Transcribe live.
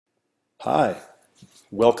Hi,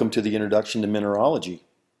 welcome to the Introduction to Mineralogy.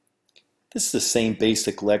 This is the same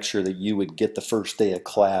basic lecture that you would get the first day of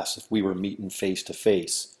class if we were meeting face to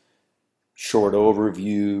face. Short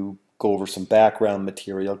overview, go over some background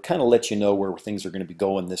material, kind of let you know where things are going to be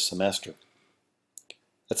going this semester.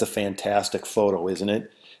 That's a fantastic photo, isn't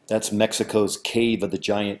it? That's Mexico's Cave of the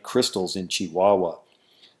Giant Crystals in Chihuahua.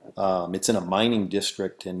 It's in a mining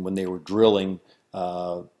district, and when they were drilling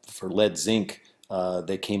for lead zinc,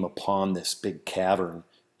 they came upon this big cavern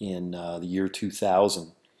in the year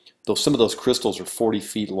 2000. Though some of those crystals are 40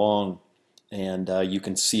 feet long, and you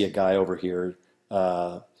can see a guy over here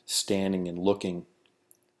standing and looking.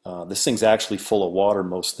 This thing's actually full of water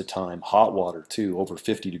most of the time, hot water too, over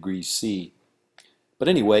 50 degrees C. But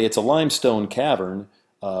anyway, it's a limestone cavern.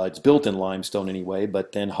 It's built in limestone anyway,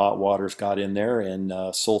 but then hot water's got in there and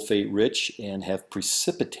sulfate rich and have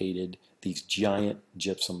precipitated these giant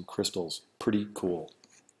gypsum crystals. Pretty cool.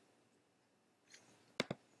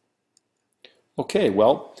 Okay,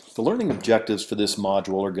 well, the learning objectives for this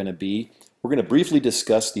module are going to be, we're going to briefly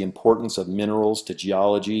discuss the importance of minerals to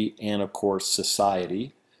geology and, of course,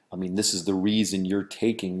 society. I mean, this is the reason you're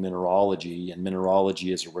taking mineralogy, and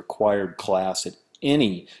mineralogy is a required class at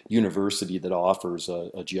any university that offers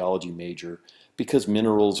a geology major, because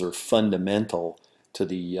minerals are fundamental to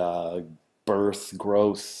the birth,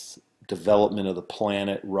 growth, development of the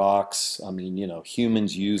planet, rocks. I mean, you know,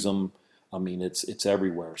 humans use them. I mean, it's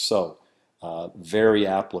everywhere. So, very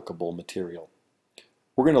applicable material.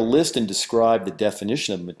 We're going to list and describe the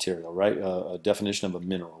definition of material, right? A definition of a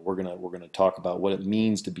mineral. We're going to talk about what it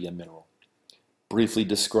means to be a mineral. Briefly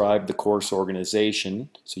describe the course organization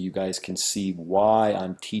so you guys can see why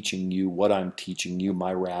I'm teaching you what I'm teaching you,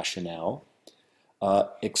 my rationale.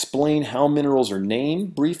 Explain how minerals are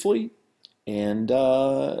named briefly, and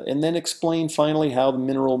then explain finally how the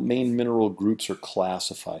main mineral groups are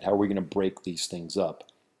classified. How are we going to break these things up?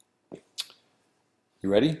 You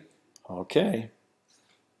ready? Okay.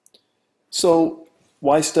 So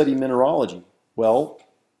why study mineralogy? Well,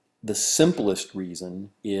 the simplest reason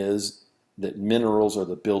is that minerals are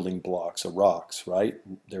the building blocks of rocks, right?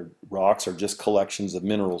 Rocks are just collections of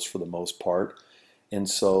minerals for the most part. And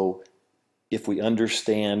so if we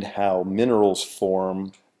understand how minerals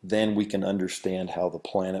form, then we can understand how the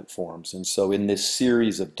planet forms. And so in this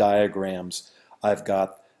series of diagrams, I've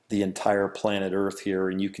got the entire planet Earth here,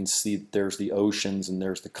 and you can see that there's the oceans and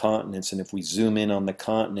there's the continents. And if we zoom in on the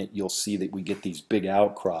continent, you'll see that we get these big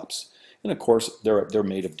outcrops. And of course, they're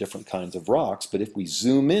made of different kinds of rocks, but if we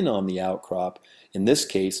zoom in on the outcrop, in this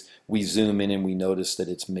case, we zoom in and we notice that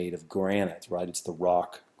it's made of granite, right? It's the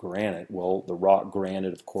rock granite. Well, the rock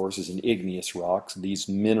granite, of course, is an igneous rock. So these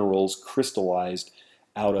minerals crystallized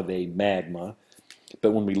out of a magma.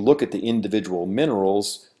 But when we look at the individual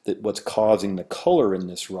minerals, that what's causing the color in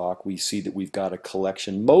this rock, we see that we've got a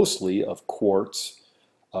collection mostly of quartz,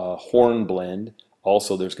 hornblende.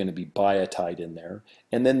 Also, there's going to be biotite in there.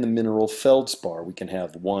 And then the mineral feldspar. We can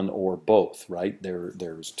have one or both, right?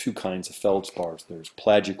 There's two kinds of feldspars. There's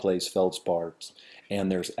plagioclase feldspars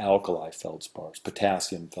and there's alkali feldspars,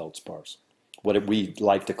 potassium feldspars, what we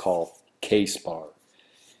like to call K-spar.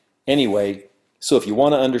 Anyway, so if you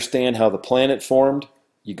want to understand how the planet formed,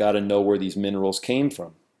 you got to know where these minerals came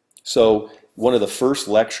from. So one of the first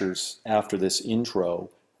lectures after this intro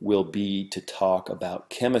will be to talk about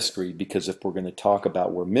chemistry, because if we're going to talk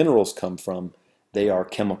about where minerals come from, they are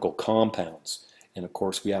chemical compounds. And of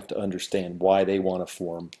course, we have to understand why they want to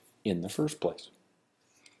form in the first place.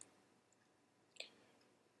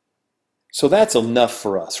 So that's enough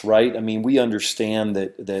for us, right? I mean, we understand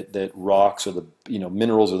that rocks are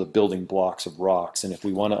minerals are the building blocks of rocks. And if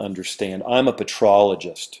we want to understand, I'm a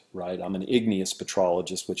petrologist, right? I'm an igneous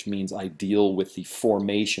petrologist, which means I deal with the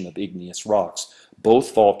formation of igneous rocks,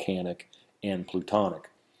 both volcanic and plutonic.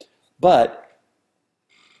 But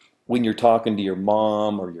when you're talking to your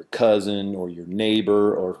mom or your cousin or your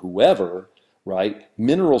neighbor or whoever, right,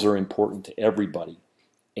 minerals are important to everybody.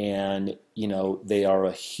 And, you know, they are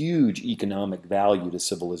a huge economic value to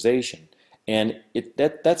civilization. And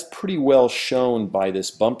that's pretty well shown by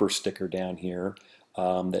this bumper sticker down here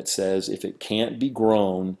that says, if it can't be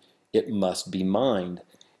grown, it must be mined.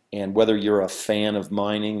 And whether you're a fan of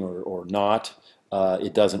mining or not,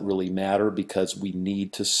 it doesn't really matter, because we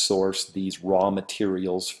need to source these raw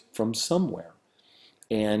materials from somewhere.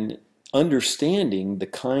 And understanding the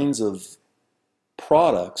kinds of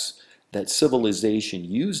products that civilization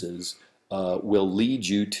uses will lead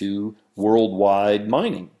you to worldwide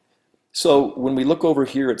mining. So when we look over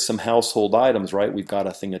here at some household items, right, we've got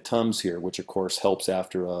a thing of Tums here, which of course helps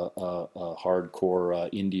after a hardcore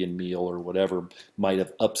Indian meal or whatever might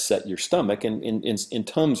have upset your stomach. And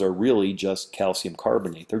Tums are really just calcium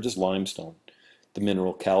carbonate. They're just limestone, the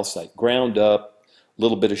mineral calcite, ground up, a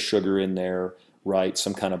little bit of sugar in there, right,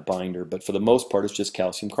 some kind of binder. But for the most part, it's just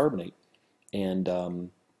calcium carbonate.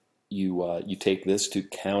 And you take this to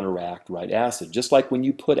counteract, right, acid. Just like when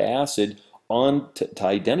you put acid on to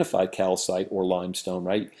identify calcite or limestone,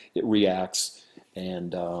 right? It reacts,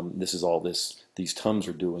 and this is all these Tums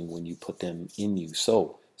are doing when you put them in you.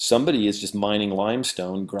 So somebody is just mining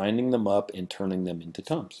limestone, grinding them up, and turning them into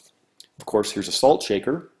Tums. Of course, here's a salt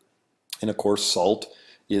shaker, and of course, salt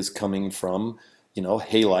is coming from, you know,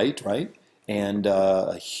 halite, right? And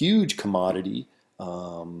a huge commodity.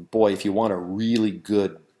 Boy, if you want a really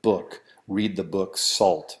good book, read the book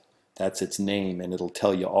Salt. That's its name, and it'll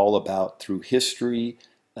tell you all about through history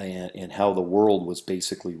and how the world was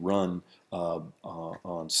basically run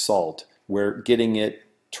on salt, where getting it,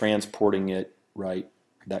 transporting it, right,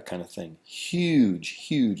 that kind of thing. Huge,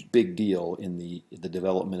 huge, big deal in the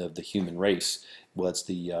development of the human race was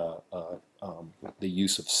the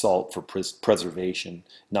use of salt for preservation,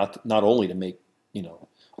 not only to make, you know,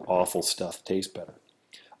 awful stuff taste better.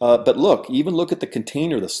 But look, even look at the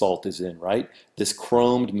container the salt is in, right? This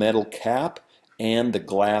chromed metal cap and the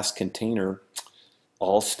glass container,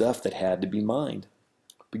 all stuff that had to be mined.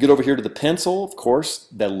 We get over here to the pencil, of course,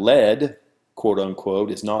 the lead, quote unquote,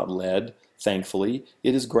 is not lead, thankfully.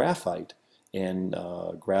 It is graphite, and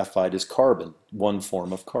graphite is carbon, one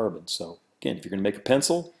form of carbon. So again, if you're going to make a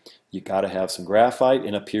pencil, you got to have some graphite,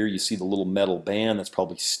 and up here you see the little metal band, that's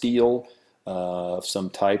probably steel of some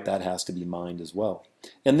type, that has to be mined as well.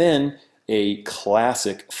 And then a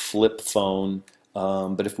classic flip phone,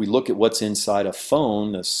 but if we look at what's inside a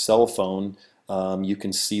phone, a cell phone, you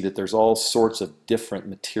can see that there's all sorts of different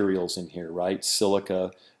materials in here, right?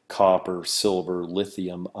 Silica, copper, silver,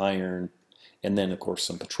 lithium, iron, and then of course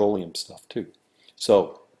some petroleum stuff too.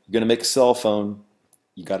 So you're going to make a cell phone,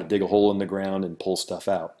 you got to dig a hole in the ground and pull stuff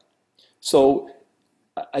out. So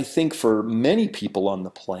I think for many people on the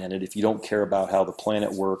planet, if you don't care about how the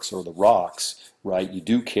planet works or the rocks, right, you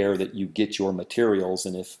do care that you get your materials,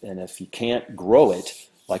 and if you can't grow it,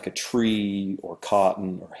 like a tree or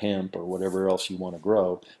cotton or hemp or whatever else you want to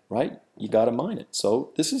grow, right, you got to mine it.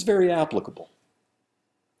 So this is very applicable,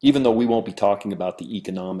 even though we won't be talking about the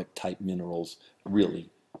economic type minerals really,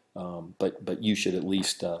 but you should at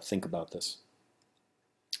least think about this.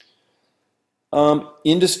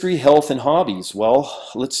 Industry, health, and hobbies. Well,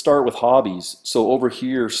 let's start with hobbies. So over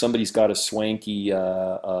here, somebody's got a swanky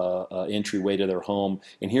entryway to their home,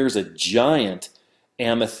 and here's a giant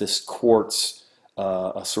amethyst quartz,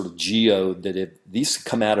 a sort of geode these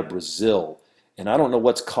come out of Brazil, and I don't know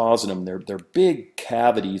what's causing them. They're big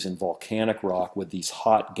cavities in volcanic rock with these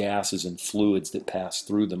hot gases and fluids that pass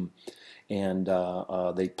through them, and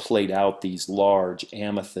they played out these large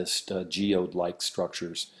amethyst geode-like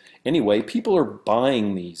structures. Anyway, people are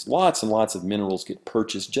buying these. Lots and lots of minerals get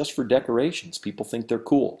purchased just for decorations. People think they're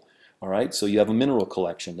cool. All right, so you have a mineral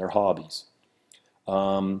collection. They're hobbies.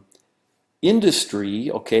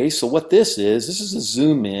 Industry, okay, so what this is a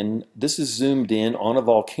zoom in. This is zoomed in on a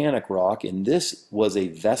volcanic rock, and this was a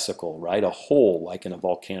vesicle, right? A hole like in a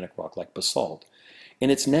volcanic rock, like basalt.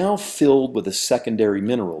 And it's now filled with a secondary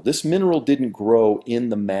mineral. This mineral didn't grow in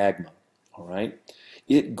the magma, all right?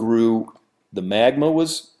 It grew, the magma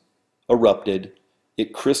was erupted,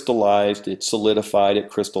 it crystallized, it solidified, it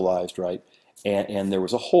crystallized, right? And there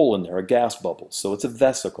was a hole in there, a gas bubble. So it's a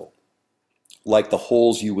vesicle, like the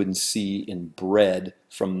holes you would see in bread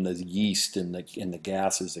from the yeast and the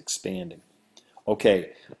gases expanding.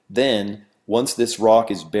 Okay, then once this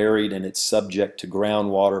rock is buried and it's subject to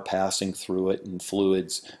groundwater passing through it and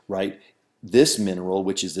fluids, right? This mineral,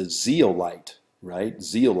 which is a zeolite, right?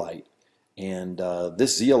 Zeolite. And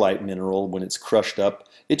this zeolite mineral, when it's crushed up,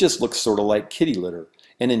 it just looks sort of like kitty litter.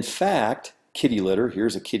 And in fact, kitty litter,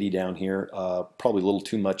 here's a kitty down here, probably a little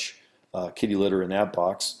too much kitty litter in that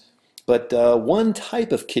box. But one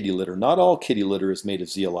type of kitty litter, not all kitty litter is made of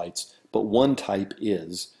zeolites, but one type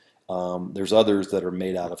is. There's others that are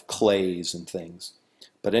made out of clays and things.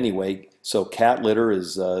 But anyway, so cat litter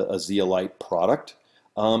is a zeolite product.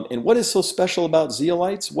 And what is so special about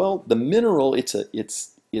zeolites? Well, the mineral, it's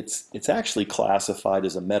actually classified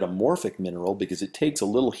as a metamorphic mineral because it takes a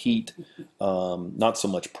little heat, not so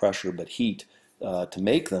much pressure, but heat to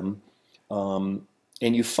make them.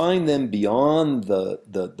 And you find them beyond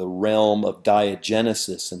the realm of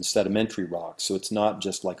diagenesis and sedimentary rocks. So it's not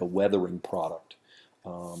just like a weathering product.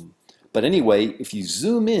 But anyway, if you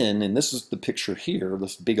zoom in, and this is the picture here,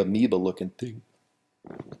 this big amoeba looking thing,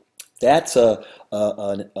 that's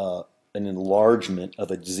an enlargement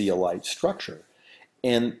of a zeolite structure.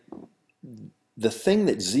 And the thing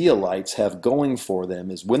that zeolites have going for them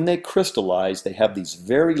is when they crystallize, they have these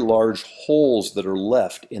very large holes that are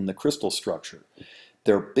left in the crystal structure.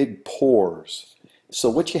 They're big pores. So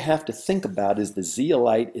what you have to think about is the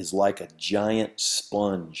zeolite is like a giant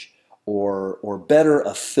sponge, or better,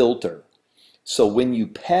 a filter. So when you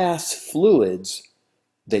pass fluids,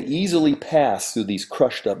 they easily pass through these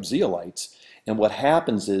crushed up zeolites, and what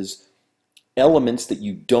happens is elements that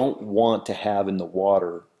you don't want to have in the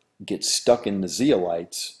water get stuck in the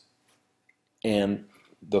zeolites, and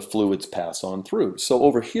the fluids pass on through. So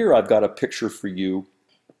over here I've got a picture for you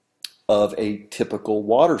of a typical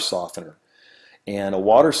water softener. And a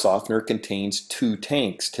water softener contains two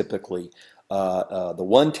tanks typically. The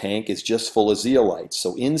one tank is just full of zeolites.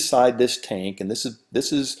 So inside this tank, and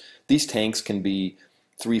these tanks can be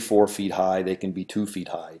 3-4 feet high, they can be 2 feet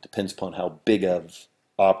high. It depends upon how big of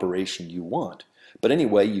operation you want. But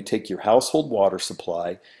anyway, you take your household water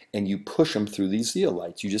supply and you push them through these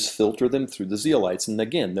zeolites. You just filter them through the zeolites. And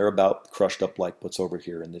again, they're about crushed up like what's over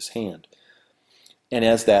here in this hand. And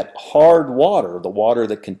as that hard water, the water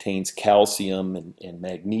that contains calcium and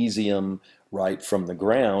magnesium right from the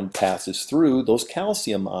ground passes through, those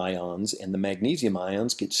calcium ions and the magnesium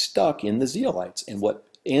ions get stuck in the zeolites. And what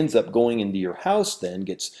ends up going into your house then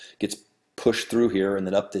gets pushed through here and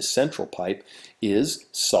then up this central pipe is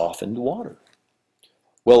softened water.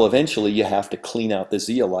 Well, eventually you have to clean out the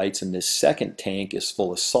zeolites, and this second tank is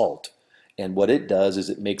full of salt. And what it does is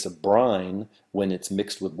it makes a brine when it's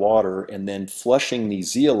mixed with water, and then flushing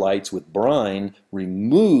these zeolites with brine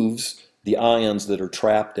removes the ions that are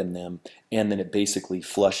trapped in them, and then it basically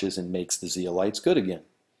flushes and makes the zeolites good again.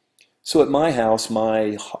 So at my house,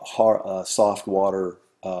 my soft water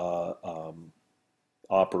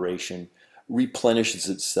operation replenishes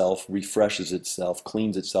itself, refreshes itself,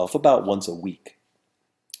 cleans itself about once a week.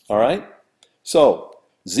 All right? So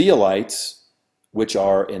zeolites, which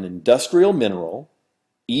are an industrial mineral,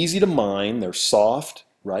 easy to mine, they're soft,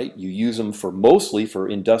 right? You use them mostly for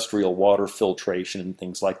industrial water filtration and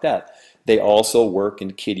things like that. They also work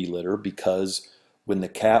in kitty litter because when the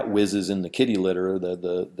cat whizzes in the kitty litter,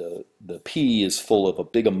 the pee is full of a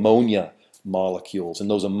big ammonia molecules, and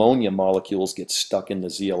those ammonia molecules get stuck in the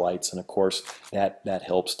zeolites, and of course that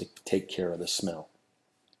helps to take care of the smell.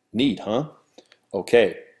 Neat, huh?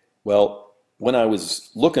 Okay, well, when I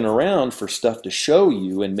was looking around for stuff to show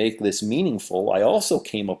you and make this meaningful, I also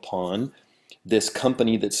came upon this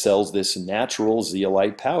company that sells this natural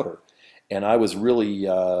zeolite powder. And I was really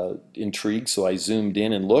intrigued, so I zoomed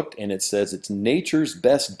in and looked, and it says it's nature's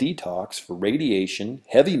best detox for radiation,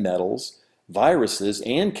 heavy metals, viruses,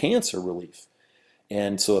 and cancer relief.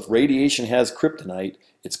 And so if radiation has kryptonite,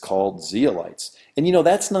 it's called zeolites. And you know,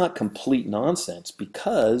 that's not complete nonsense,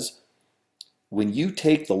 because when you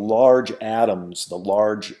take the large atoms, the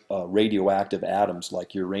large radioactive atoms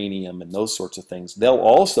like uranium and those sorts of things, they'll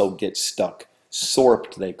also get stuck,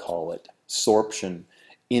 sorped they call it, sorption,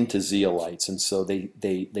 into zeolites. And so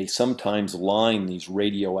they sometimes line these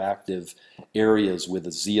radioactive areas with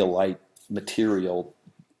a zeolite material.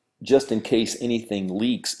 Just in case anything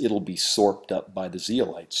leaks, it'll be sorped up by the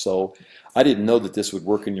zeolites. So I didn't know that this would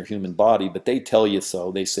work in your human body, but they tell you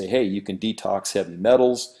so. They say, hey, you can detox heavy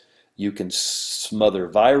metals, you can smother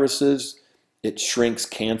viruses, it shrinks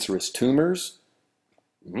cancerous tumors,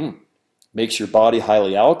 makes your body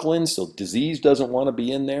highly alkaline so disease doesn't want to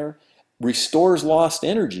be in there, restores lost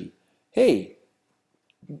energy. Hey,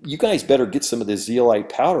 you guys better get some of this zeolite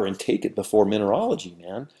powder and take it before Mineralogy,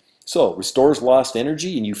 man. So, restores lost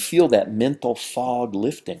energy, and you feel that mental fog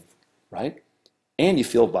lifting, right? And you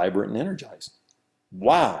feel vibrant and energized.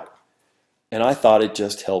 Wow. And I thought it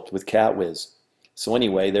just helped with cat whiz. So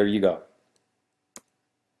anyway, there you go.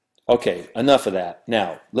 Okay, enough of that.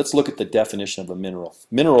 Now, let's look at the definition of a mineral.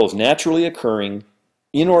 Mineral is naturally occurring,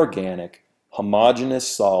 inorganic, homogeneous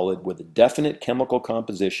solid with a definite chemical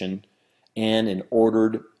composition and an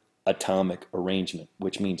ordered atomic arrangement,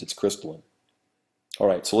 which means it's crystalline. All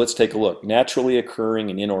right, so let's take a look. Naturally occurring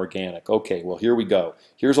and inorganic. Okay, well, here we go.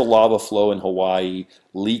 Here's a lava flow in Hawaii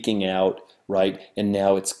leaking out, right? And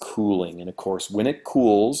now it's cooling. And of course, when it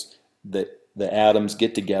cools, the atoms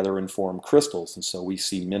get together and form crystals. And so we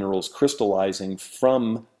see minerals crystallizing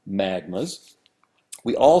from magmas.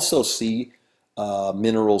 We also see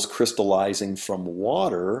minerals crystallizing from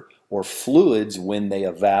water or fluids when they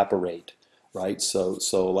evaporate, right? So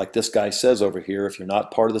like this guy says over here, if you're not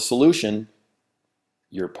part of the solution,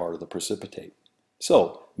 you're part of the precipitate.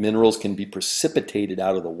 So Minerals can be precipitated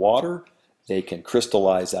out of the water. They can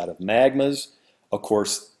crystallize out of magmas, of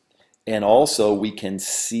course, and also we can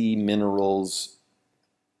see minerals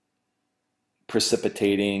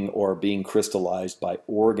precipitating or being crystallized by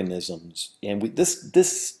organisms. And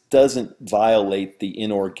this doesn't violate the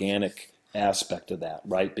inorganic aspect of that,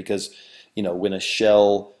 right? Because, you know, when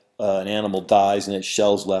an animal dies and its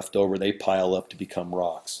shell's left over, they pile up to become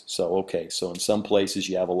rocks. So, okay, so in some places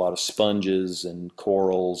you have a lot of sponges and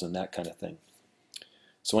corals and that kind of thing.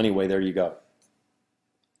 So anyway, there you go.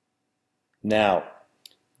 Now,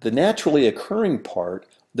 the naturally occurring part,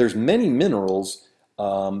 there's many minerals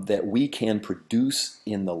that we can produce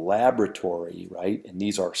in the laboratory, right? And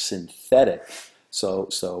these are synthetic.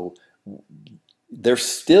 So they're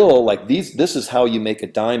still like these. This is how you make a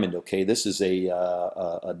diamond. Okay, this is a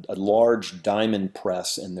large diamond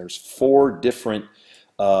press, and there's 4 different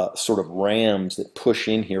sort of rams that push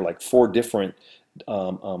in here, like 4 different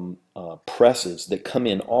presses that come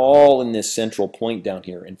in all in this central point down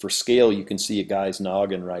here. And for scale, you can see a guy's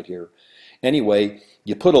noggin right here. Anyway,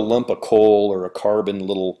 you put a lump of coal or a carbon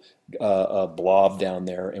little blob down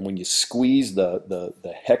there, and when you squeeze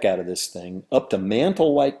the heck out of this thing up to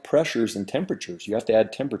mantle-like pressures and temperatures, you have to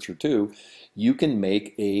add temperature too, you can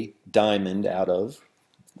make a diamond out of,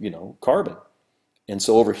 you know, carbon. And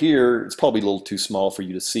so over here, it's probably a little too small for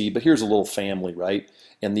you to see, but here's a little family, right?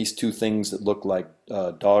 And these 2 things that look like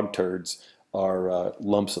dog turds are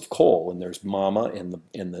lumps of coal, and there's mama and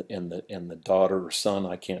the daughter or son.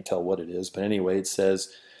 I can't tell what it is, but anyway, it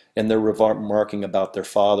says, and they're remarking about their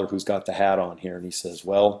father who's got the hat on here, and he says,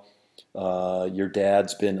 well, your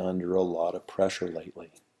dad's been under a lot of pressure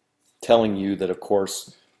lately, telling you that, of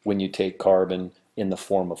course, when you take carbon in the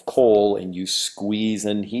form of coal and you squeeze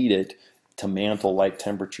and heat it to mantle-like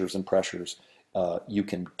temperatures and pressures, you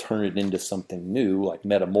can turn it into something new, like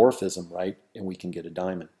metamorphism, right? And we can get a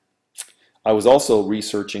diamond. I was also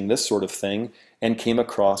researching this sort of thing and came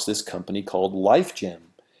across this company called LifeGem,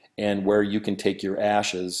 and where you can take your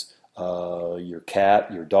ashes, your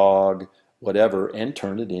cat, your dog, whatever, and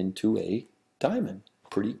turn it into a diamond.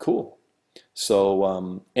 Pretty cool.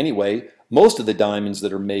 So anyway, most of the diamonds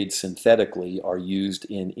that are made synthetically are used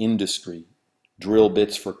in industry. Drill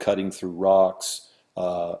bits for cutting through rocks,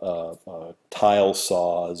 tile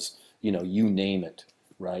saws, you know, you name it,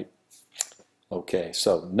 right? Okay,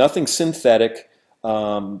 so nothing synthetic,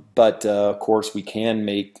 but of course we can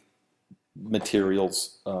make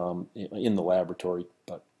materials in the laboratory.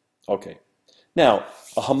 But okay, now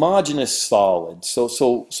a homogeneous solid.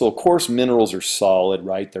 So of course minerals are solid,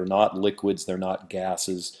 right? They're not liquids, they're not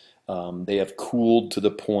gases. They have cooled to the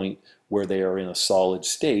point where they are in a solid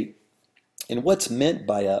state. And what's meant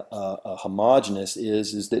by a homogeneous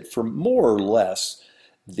is that for more or less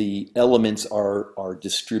the elements are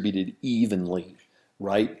distributed evenly,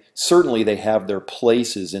 right? Certainly they have their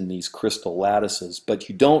places in these crystal lattices, but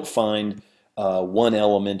you don't find one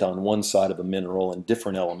element on one side of a mineral and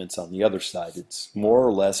different elements on the other side. It's more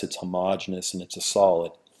or less, it's homogeneous and it's a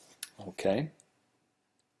solid. Okay.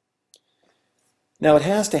 Now it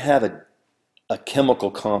has to have a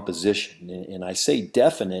chemical composition, and I say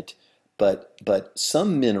definite, but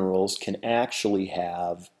some minerals can actually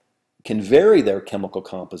can vary their chemical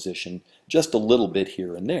composition just a little bit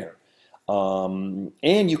here and there.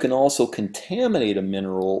 And you can also contaminate a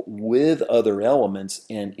mineral with other elements,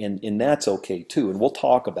 and that's okay too, and we'll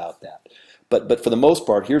talk about that. But for the most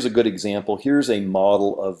part, here's a good example. Here's a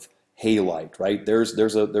model of halite, right? There's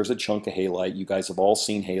a chunk of halite. You guys have all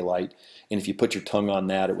seen halite, and if you put your tongue on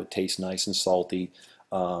that, it would taste nice and salty.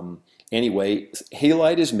 Anyway,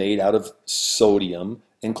 halite is made out of sodium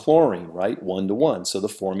and chlorine, right? 1 to 1. So the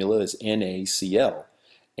formula is NaCl.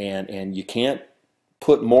 And you can't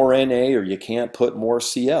put more Na or you can't put more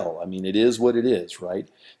Cl. I mean, it is what it is, right?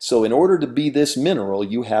 So in order to be this mineral,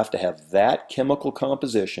 you have to have that chemical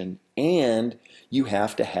composition and you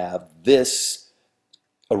have to have this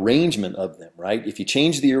arrangement of them, right? If you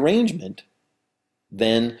change the arrangement,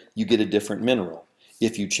 then you get a different mineral.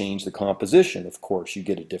 If you change the composition, of course, you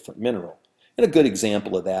get a different mineral. And a good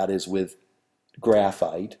example of that is with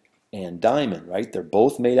graphite and diamond, right? They're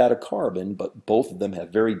both made out of carbon, but both of them have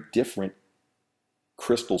very different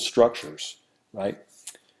crystal structures, right?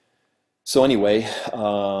 So anyway,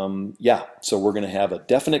 yeah, so we're going to have a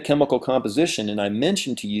definite chemical composition, and I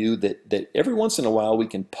mentioned to you that every once in a while we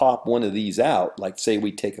can pop one of these out, like say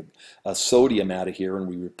we take a sodium out of here and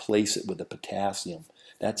we replace it with a potassium.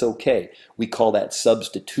 That's okay. We call that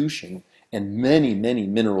substitution, and many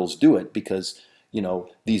minerals do it because, you know,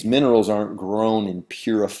 these minerals aren't grown in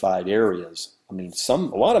purified areas. I mean, a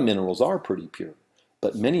lot of minerals are pretty pure,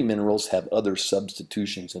 but many minerals have other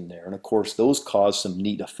substitutions in there. And of course, those cause some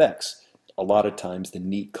neat effects. A lot of times the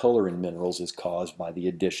neat color in minerals is caused by the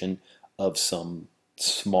addition of some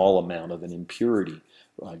small amount of an impurity.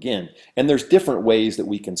 Again, and there's different ways that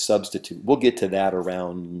we can substitute. We'll get to that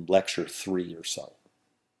around lecture 3 or so.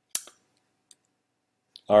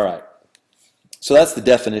 All right, so that's the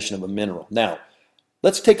definition of a mineral. Now,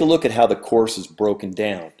 let's take a look at how the course is broken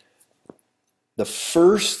down. The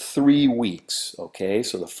first 3 weeks, okay,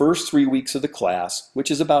 so the first 3 weeks of the class, which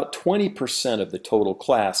is about 20% of the total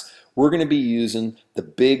class, we're going to be using the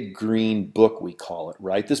big green book, we call it,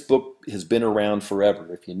 right? This book has been around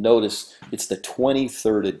forever. If you notice, it's the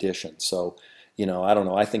 23rd edition. So, you know, I don't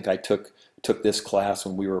know, I think I took this class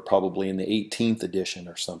when we were probably in the 18th edition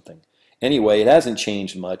or something. Anyway, it hasn't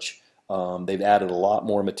changed much. They've added a lot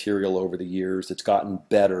more material over the years. It's gotten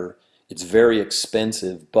better. It's very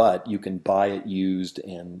expensive, but you can buy it used,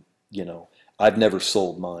 and, you know, I've never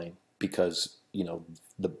sold mine because, you know,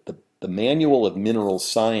 the Manual of Mineral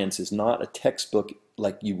Science is not a textbook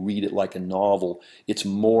like you read it like a novel. It's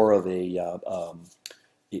more of a,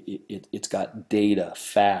 it's got data,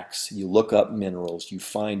 facts. You look up minerals, you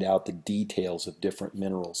find out the details of different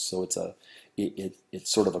minerals. So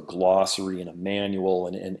it's sort of a glossary and a manual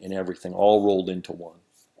and everything all rolled into one.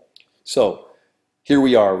 So here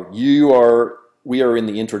we are. We are in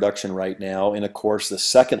the introduction right now, and of course the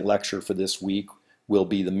second lecture for this week will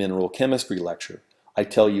be the mineral chemistry lecture. I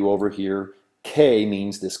tell you over here, K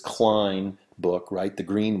means this Klein book, right, the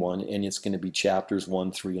green one, and it's going to be chapters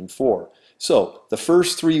 1, 3, and 4. So the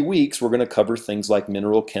first 3 weeks we're going to cover things like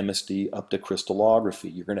mineral chemistry up to crystallography.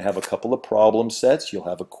 You're going to have a couple of problem sets. You'll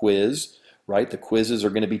have a quiz, right? The quizzes are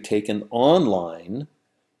going to be taken online.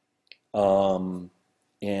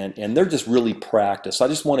 And they're just really practice. I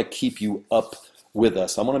just want to keep you up with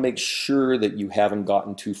us. I want to make sure that you haven't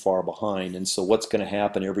gotten too far behind. And so what's going to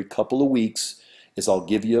happen every couple of weeks is I'll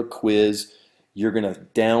give you a quiz. You're going to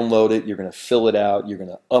download it. You're going to fill it out. You're going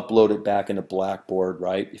to upload it back into Blackboard,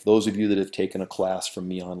 right? If those of you that have taken a class from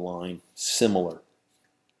me online, similar.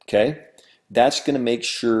 Okay? That's going to make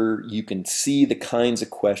sure you can see the kinds of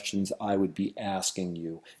questions I would be asking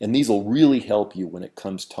you. And these will really help you when it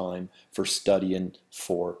comes time for studying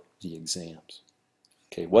for the exams.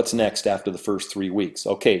 Okay, what's next after the first 3 weeks?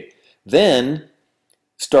 Okay, then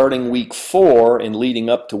starting week 4 and leading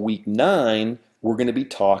up to week 9, we're going to be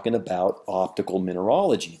talking about optical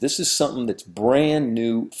mineralogy. This is something that's brand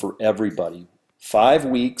new for everybody. 5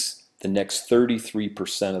 weeks, the next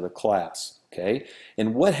 33% of the class. Okay,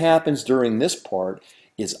 and what happens during this part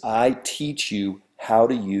is I teach you how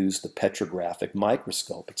to use the petrographic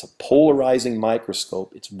microscope. It's a polarizing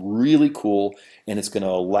microscope. It's really cool, and it's going to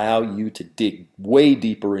allow you to dig way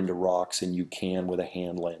deeper into rocks than you can with a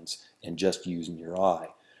hand lens and just using your eye.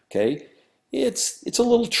 Okay, it's a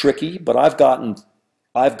little tricky, but I've gotten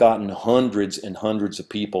hundreds and hundreds of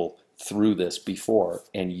people through this before,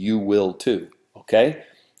 and you will too. Okay,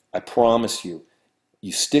 I promise you.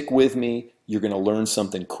 You stick with me, you're going to learn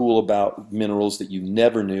something cool about minerals that you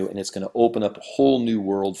never knew, and it's going to open up a whole new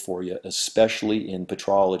world for you, especially in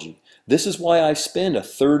petrology. This is why I spend a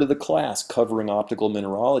third of the class covering optical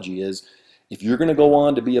mineralogy. Is if you're going to go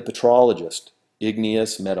on to be a petrologist,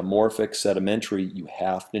 igneous, metamorphic, sedimentary, you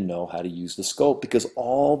have to know how to use the scope because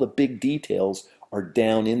all the big details are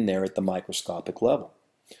down in there at the microscopic level.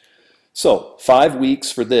 So 5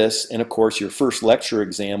 weeks for this, and of course your first lecture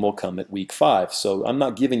exam will come at week 5. So I'm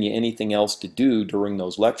not giving you anything else to do during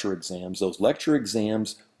those lecture exams. Those lecture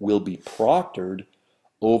exams will be proctored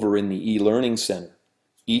over in the e-learning center.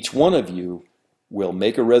 Each one of you will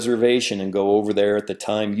make a reservation and go over there at the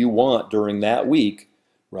time you want during that week,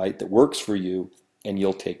 right, that works for you, and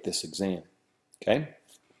you'll take this exam. Okay?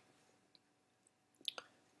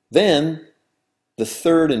 Then the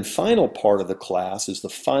third and final part of the class is the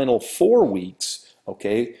final 4 weeks,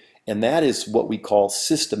 okay, and that is what we call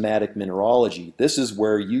systematic mineralogy. This is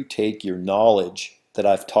where you take your knowledge that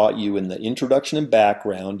I've taught you in the introduction and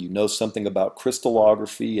background. You know something about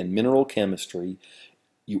crystallography and mineral chemistry.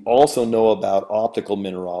 You also know about optical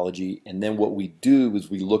mineralogy, and then what we do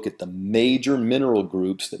is we look at the major mineral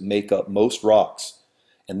groups that make up most rocks,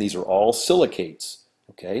 and these are all silicates,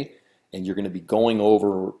 okay? And you're going to be going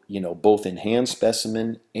over, you know, both in hand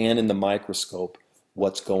specimen and in the microscope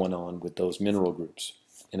what's going on with those mineral groups.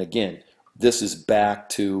 And again, this is back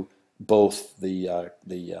to both the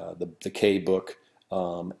K book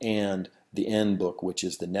and the N book, which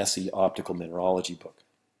is the Nessie Optical Mineralogy book.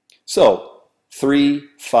 So 3,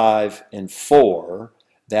 5, and 4,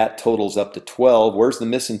 that totals up to 12. Where's the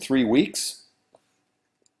missing 3 weeks?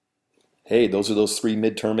 Hey, those are those 3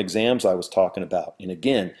 midterm exams I was talking about. And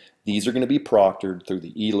again, These are going to be proctored through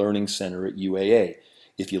the e-learning center at UAA.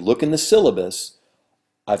 If you look in the syllabus,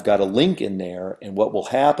 I've got a link in there, and what will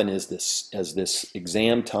happen is this, as this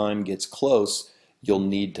exam time gets close, you'll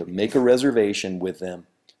need to make a reservation with them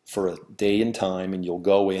for a day and time, and you'll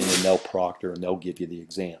go in and they'll proctor and they'll give you the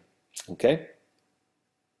exam. Okay?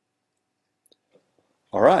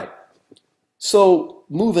 All right. So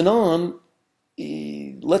moving on,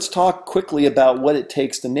 let's talk quickly about what it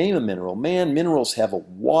takes to name a mineral. Man, minerals have a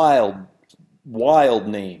wild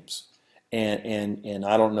names. And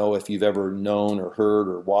I don't know if you've ever known or heard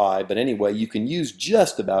or why, but anyway, you can use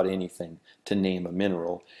just about anything to name a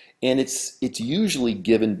mineral. And it's usually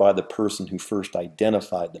given by the person who first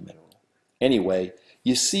identified the mineral. Anyway,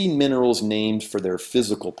 you see minerals named for their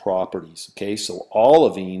physical properties. Okay, so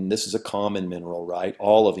olivine, this is a common mineral, right?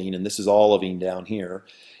 Olivine, and this is olivine down here.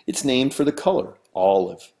 It's named for the color,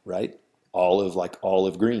 olive, right? Olive, like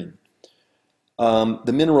olive green.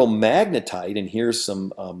 The mineral magnetite, and here's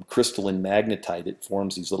some crystalline magnetite. It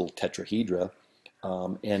forms these little tetrahedra.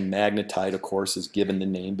 And magnetite, of course, is given the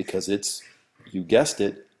name because it's, you guessed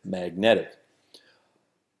it, magnetic.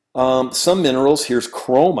 Some minerals, here's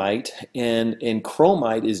chromite, and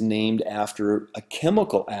chromite is named after a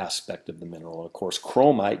chemical aspect of the mineral. Of course,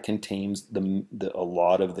 chromite contains a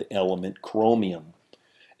lot of the element chromium,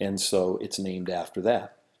 and so it's named after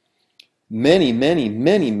that. Many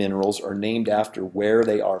minerals are named after where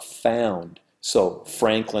they are found. So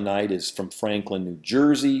franklinite is from Franklin, New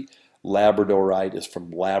Jersey. Labradorite is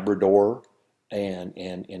from Labrador. And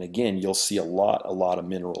again, you'll see a lot of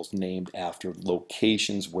minerals named after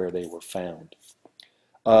locations where they were found.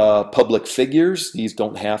 Public figures, these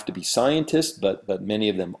don't have to be scientists, but many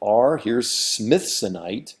of them are. Here's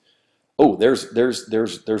Smithsonite. Oh, there's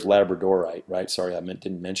Labradorite, right? Sorry,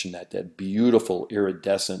 didn't mention that. That beautiful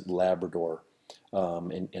iridescent Labrador.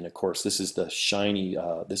 And of course, this is the shiny,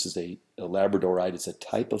 this is a Labradorite. It's a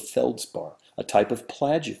type of feldspar, a type of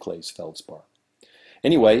plagioclase feldspar.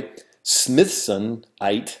 Anyway,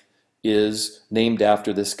 Smithsonite is named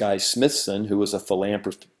after this guy Smithson, who was a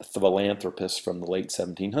philanthropist from the late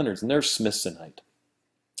 1700s. And there's Smithsonite,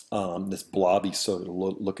 this blobby sort of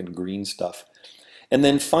looking green stuff. And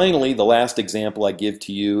then finally, the last example I give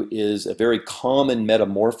to you is a very common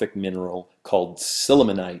metamorphic mineral called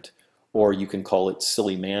sillimanite, or you can call it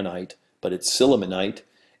sillimanite, but it's sillimanite.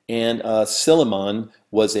 And Silliman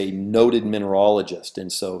was a noted mineralogist,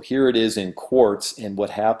 and so here it is in quartz, and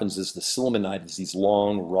what happens is the sillimanite is these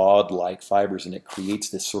long rod-like fibers, and it creates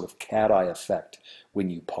this sort of cat-eye effect when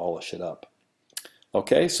you polish it up.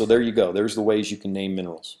 Okay, so there you go. There's the ways you can name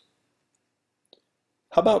minerals.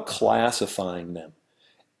 How about classifying them?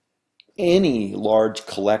 Any large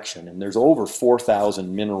collection, and there's over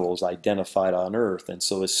 4,000 minerals identified on Earth, and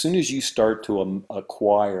so as soon as you start to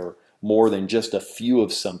acquire more than just a few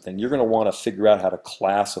of something, you're going to want to figure out how to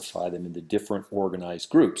classify them into different organized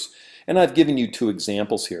groups. And I've given you two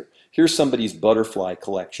examples here. Here's somebody's butterfly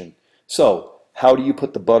collection. So how do you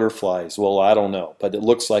put the butterflies? Well, I don't know, but it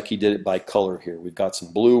looks like he did it by color here. We've got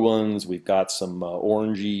some blue ones, we've got some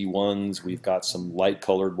orangey ones, we've got some light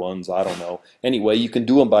colored ones, I don't know. Anyway, you can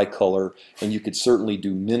do them by color, and you could certainly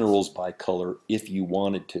do minerals by color if you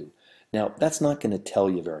wanted to. Now, that's not going to tell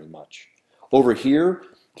you very much. Over here,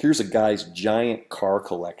 here's a guy's giant car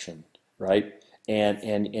collection, right?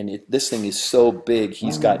 And this thing is so big,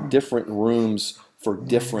 he's got different rooms for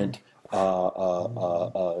different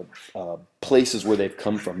places where they've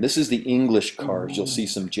come from. This is the English cars. You'll see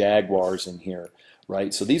some Jaguars in here,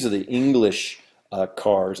 right? So these are the English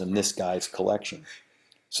cars in this guy's collection.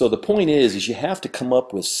 So the point is you have to come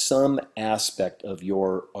up with some aspect of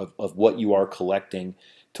what you are collecting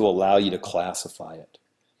to allow you to classify it.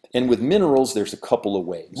 And with minerals, there's a couple of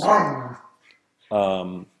ways.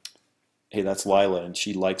 Hey, that's Lila, and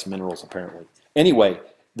she likes minerals apparently. Anyway,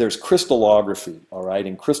 there's crystallography, all right?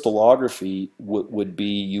 And crystallography would be,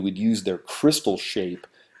 you would use their crystal shape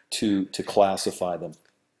to classify them.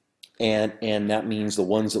 And that means the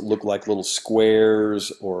ones that look like little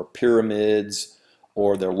squares or pyramids,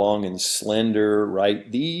 or they're long and slender, right?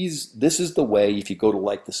 This is the way, if you go to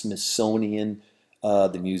like the Smithsonian,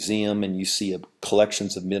 the museum, and you see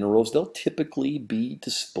collections of minerals, they'll typically be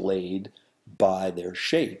displayed by their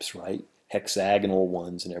shapes, right? Hexagonal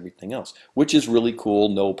ones and everything else, which is really cool,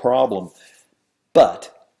 no problem.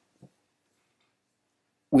 But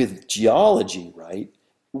with geology, right,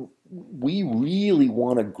 we really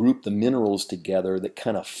want to group the minerals together that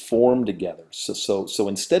kind of form together. So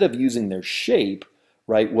instead of using their shape,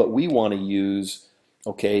 right, what we want to use,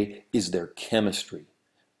 okay, is their chemistry.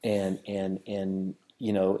 And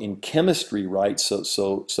you know, in chemistry, right,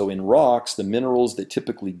 so in rocks, the minerals that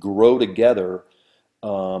typically grow together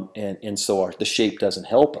And so the shape doesn't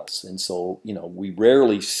help us. And so, you know, we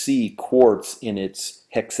rarely see quartz in its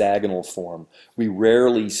hexagonal form. We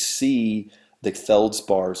rarely see the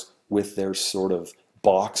feldspars with their sort of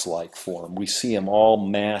box-like form. We see them all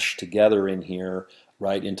mashed together in here,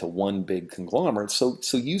 right, into one big conglomerate. So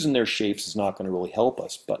using their shapes is not going to really help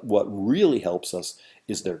us. But what really helps us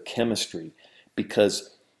is their chemistry,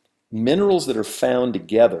 because minerals that are found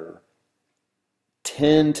together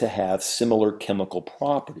tend to have similar chemical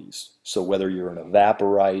properties. So whether you're an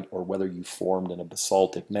evaporite or whether you formed in a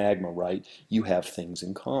basaltic magma, right, you have things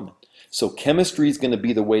in common. So chemistry is going to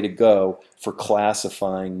be the way to go for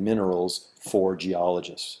classifying minerals for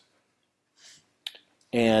geologists.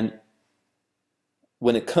 And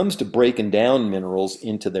when it comes to breaking down minerals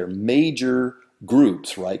into their major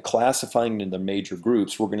groups, right, classifying into their major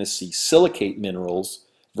groups, we're going to see silicate minerals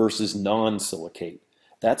versus non-silicate.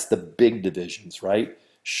 That's the big divisions, right?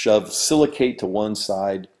 Shove silicate to one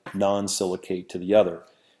side, non-silicate to the other.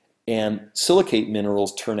 And silicate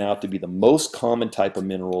minerals turn out to be the most common type of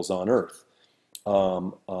minerals on Earth.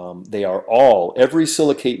 They are all, every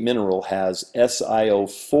silicate mineral has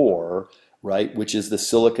SiO4, right, which is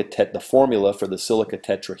the the formula for the silica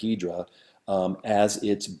tetrahedra as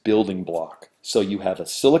its building block. So you have a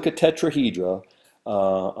silica tetrahedra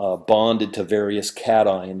bonded to various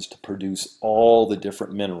cations to produce all the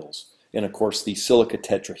different minerals. And of course, these silica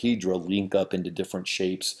tetrahedra link up into different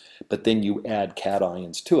shapes, but then you add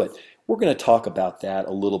cations to it. We're going to talk about that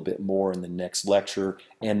a little bit more in the next lecture,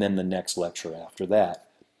 and then the next lecture after that.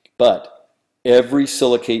 But every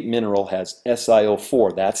silicate mineral has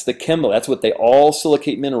SiO4. That's the chemical. That's what all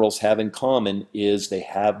silicate minerals have in common, is they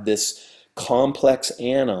have this complex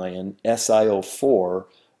anion, SiO4,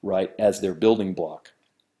 right, as their building block.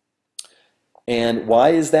 And why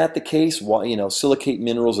is that the case? Why, you know, silicate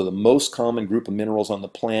minerals are the most common group of minerals on the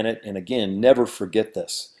planet. And again, never forget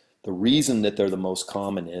this. The reason that they're the most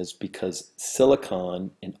common is because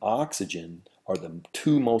silicon and oxygen are the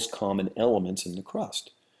two most common elements in the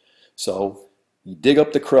crust. So you dig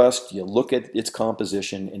up the crust, you look at its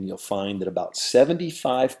composition, and you'll find that about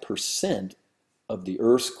 75% of the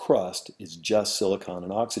Earth's crust is just silicon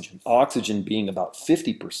and oxygen. Oxygen being about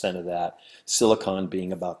 50% of that, silicon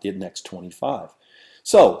being about the next 25.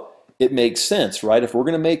 So it makes sense, right? If we're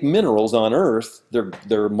going to make minerals on Earth,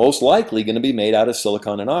 they're most likely going to be made out of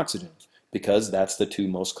silicon and oxygen, because that's the two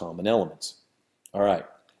most common elements. All right.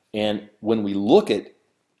 And when we look at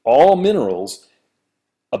all minerals,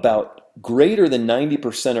 about greater than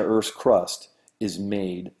 90% of Earth's crust is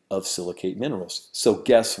made of silicate minerals. So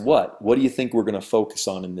guess what? What do you think we're going to focus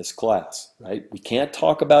on in this class, right? We can't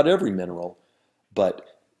talk about every mineral,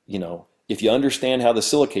 but you know, if you understand how the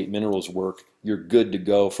silicate minerals work, you're good to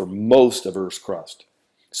go for most of Earth's crust.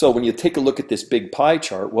 So when you take a look at this big pie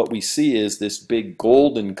chart, what we see is this big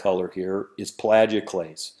golden color here is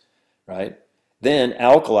plagioclase, right? Then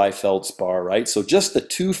alkali feldspar, right? So just the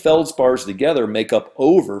two feldspars together make up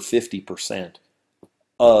over 50%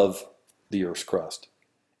 of the Earth's crust.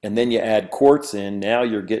 And then you add quartz in, now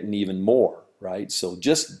you're getting even more, right? So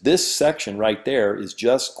just this section right there is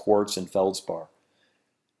just quartz and feldspar.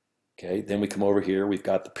 Okay, then we come over here, we've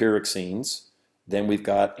got the pyroxenes, then we've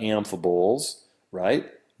got amphiboles, right?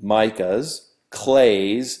 Micas,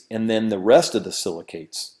 clays, and then the rest of the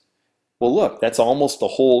silicates. Well, look, that's almost the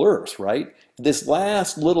whole Earth, right? This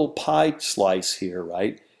last little pie slice here,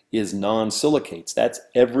 right, is non-silicates. That's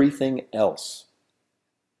everything else.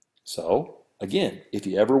 So, again, if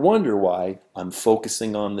you ever wonder why I'm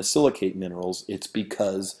focusing on the silicate minerals, it's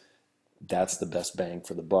because that's the best bang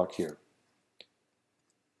for the buck here.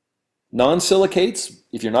 Non-silicates,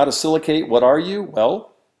 if you're not a silicate, what are you?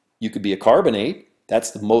 Well, you could be a carbonate.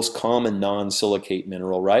 That's the most common non-silicate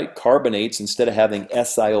mineral, right? Carbonates, instead of having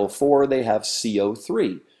SiO4, they have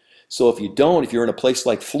CO3. So if you're in a place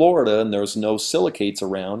like Florida and there's no silicates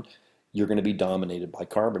around, you're going to be dominated by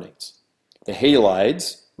carbonates. The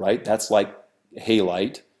halides, right? That's like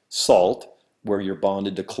halite, salt, where you're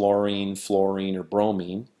bonded to chlorine, fluorine, or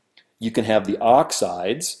bromine. You can have the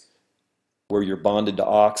oxides, where you're bonded to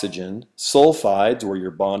oxygen, sulfides, where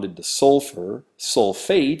you're bonded to sulfur,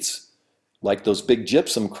 sulfates, like those big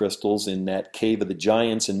gypsum crystals in that Cave of the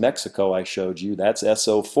Giants in Mexico I showed you, that's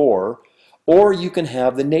SO4. Or you can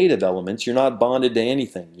have the native elements. You're not bonded to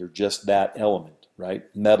anything. You're just that element, right?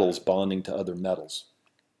 Metals bonding to other metals.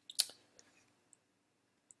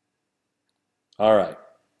 All right,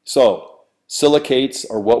 so silicates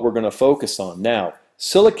are what we're going to focus on. Now,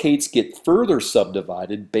 silicates get further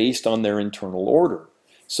subdivided based on their internal order.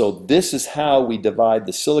 So this is how we divide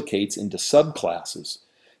the silicates into subclasses.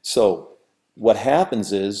 So what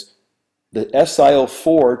happens is The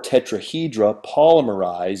SiO4 tetrahedra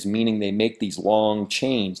polymerize, meaning they make these long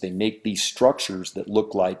chains. They make these structures that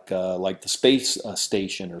look like the space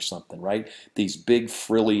station or something, right? These big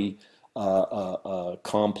frilly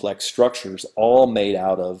complex structures, all made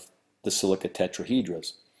out of the silica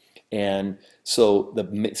tetrahedras. And so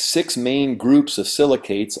the 6 main groups of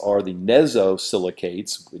silicates are the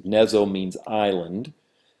nesosilicates. Neso means island.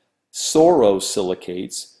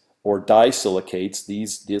 Sorosilicates or disilicates. The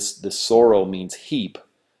soro means heap.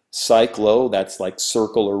 Cyclo, that's like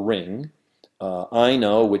circle or ring.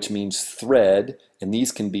 Ino, which means thread, and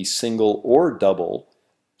these can be single or double.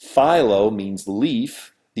 Philo means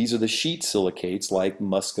leaf. These are the sheet silicates like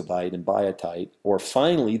muscovite and biotite. Or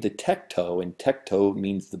finally, the tecto, and tecto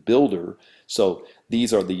means the builder. So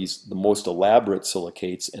these are the most elaborate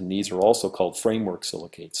silicates, and these are also called framework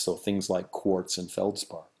silicates. So things like quartz and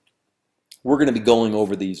feldspar. We're going to be going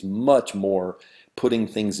over these much more, putting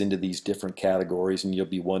things into these different categories, and you'll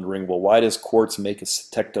be wondering, well, why does quartz make a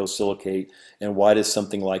tectosilicate, and why does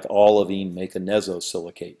something like olivine make a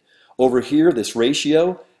nesosilicate? Over here, this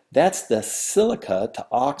ratio, that's the silica to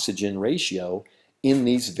oxygen ratio in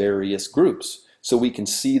these various groups. So we can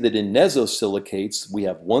see that in nesosilicates, we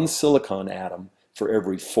have 1 silicon atom for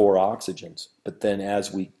every 4 oxygens. But then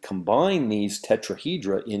as we combine these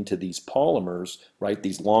tetrahedra into these polymers, right,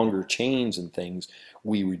 these longer chains and things,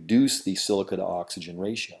 we reduce the silica to oxygen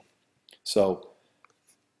ratio. So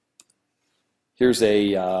here's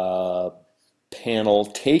a panel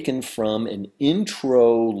taken from an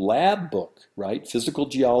intro lab book, right? Physical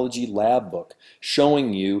geology lab book,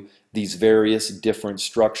 showing you these various different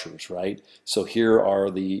structures, right? So here are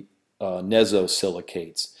the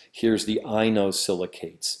nesosilicates. Here's the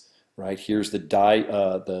inosilicates, right? Here's the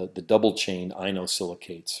double chain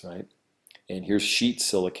inosilicates, right? And here's sheet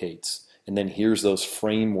silicates. And then here's those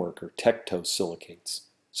framework or tectosilicates.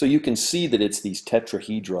 So you can see that it's these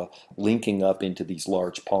tetrahedra linking up into these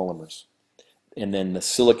large polymers. And then the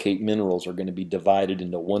silicate minerals are going to be divided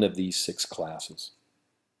into one of these 6 classes.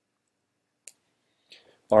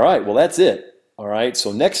 All right, well, that's it. All right,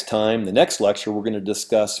 so next time, the next lecture, we're going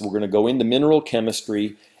to go into mineral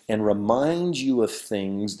chemistry and remind you of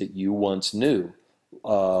things that you once knew.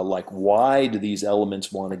 Like, why do these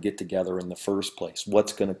elements want to get together in the first place?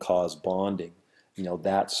 What's going to cause bonding? You know,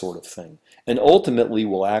 that sort of thing. And ultimately,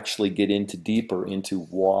 we'll actually get deeper into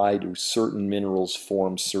why do certain minerals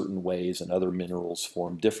form certain ways and other minerals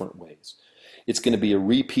form different ways. It's going to be a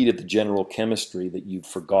repeat of the general chemistry that you've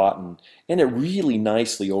forgotten, and it really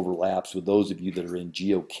nicely overlaps with those of you that are in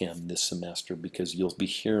geochem this semester, because you'll be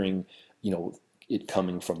hearing, you know, it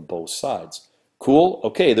coming from both sides. Cool?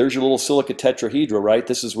 Okay, there's your little silica tetrahedra, right?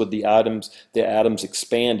 This is with the atoms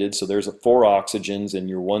expanded, so there's 4 oxygens and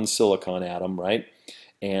your 1 silicon atom, right?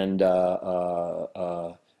 And there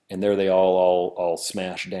they all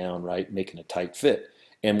smash down, right, making a tight fit.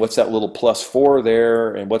 And what's that little +4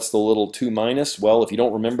 there, and what's the little 2-? Well, if you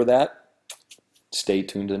don't remember that, stay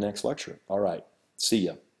tuned to the next lecture. All right, see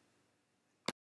ya.